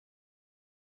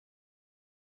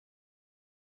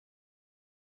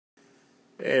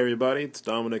Hey everybody, it's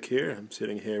Dominic here. I'm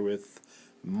sitting here with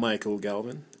Michael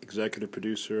Galvin, executive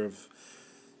producer of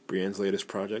Breanne's latest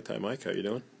project. Hi Mike, how you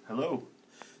doing? Hello.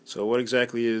 So what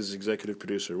exactly is executive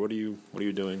producer? What are you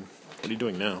doing? What are you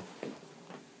doing now?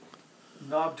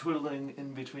 Knob twiddling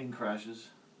in between crashes.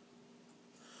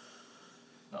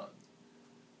 No,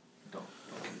 don't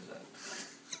use that.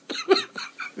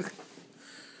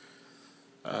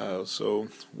 So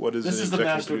what is This an is the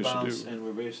executive master producer bounce, do? and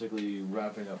we're basically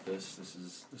wrapping up this.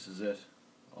 This is it.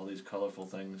 All these colorful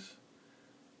things.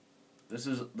 This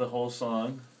is the whole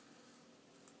song,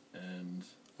 and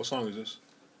What song is this?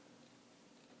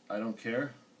 I Don't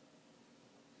Care.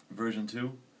 Version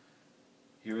 2.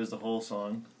 Here is the whole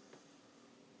song.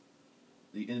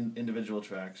 The individual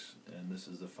tracks, and this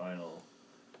is the final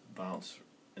bounce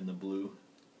in the blue.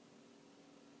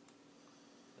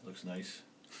 It looks nice.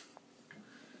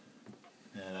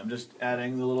 And I'm just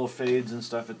adding the little fades and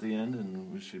stuff at the end,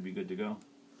 and we should be good to go.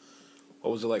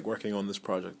 What was it like working on this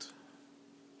project?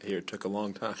 I hear it took a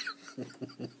long time.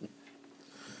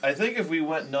 I think if we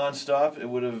went non-stop, it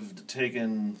would have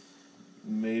taken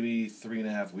maybe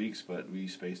 3.5 weeks, but we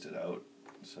spaced it out,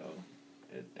 so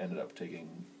it ended up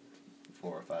taking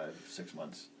 4 or 5, 6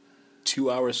 months.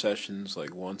 2-hour sessions,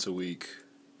 like once a week,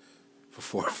 for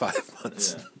 4 or 5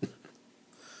 months. Yeah.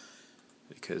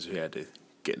 Because we had to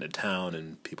get into town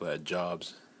and people had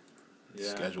jobs,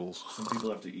 schedules. Some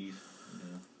people have to eat.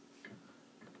 Yeah.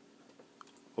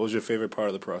 What was your favorite part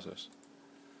of the process?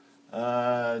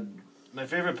 My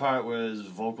favorite part was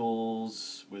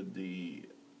vocals with the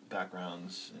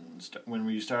backgrounds, and when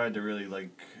we started to really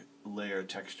layer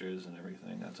textures and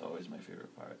everything. That's always my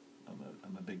favorite part.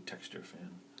 I'm a big texture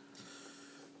fan.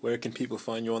 Where can people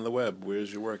find you on the web?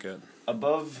 Where's your work at?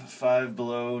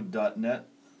 Above5below.net,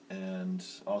 and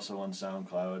also on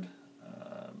SoundCloud.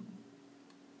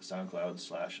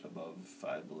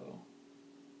 SoundCloud/above5below.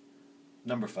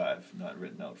 Number 5, not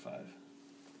written out 5.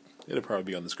 It'll probably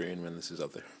be on the screen when this is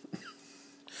up there.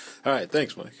 All right,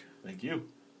 thanks, Mike. Thank you.